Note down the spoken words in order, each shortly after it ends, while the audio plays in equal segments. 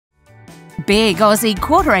Big Aussie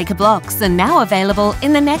quarter-acre blocks are now available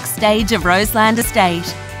in the next stage of Roseland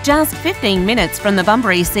Estate, just 15 minutes from the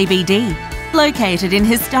Bunbury CBD. Located in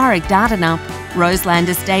historic Dardanup, Roseland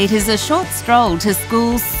Estate is a short stroll to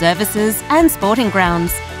schools, services and sporting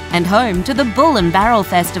grounds, and home to the Bull and Barrel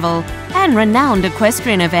Festival and renowned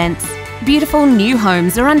equestrian events. Beautiful new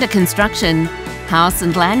homes are under construction. House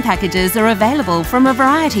and land packages are available from a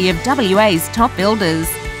variety of WA's top builders.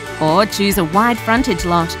 Or choose a wide frontage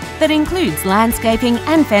lot that includes landscaping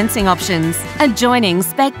and fencing options, adjoining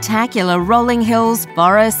spectacular rolling hills,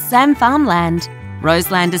 forests and farmland.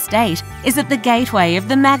 Roseland Estate is at the gateway of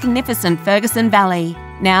the magnificent Ferguson Valley.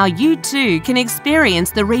 Now you too can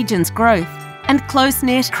experience the region's growth and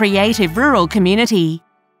close-knit, creative rural community.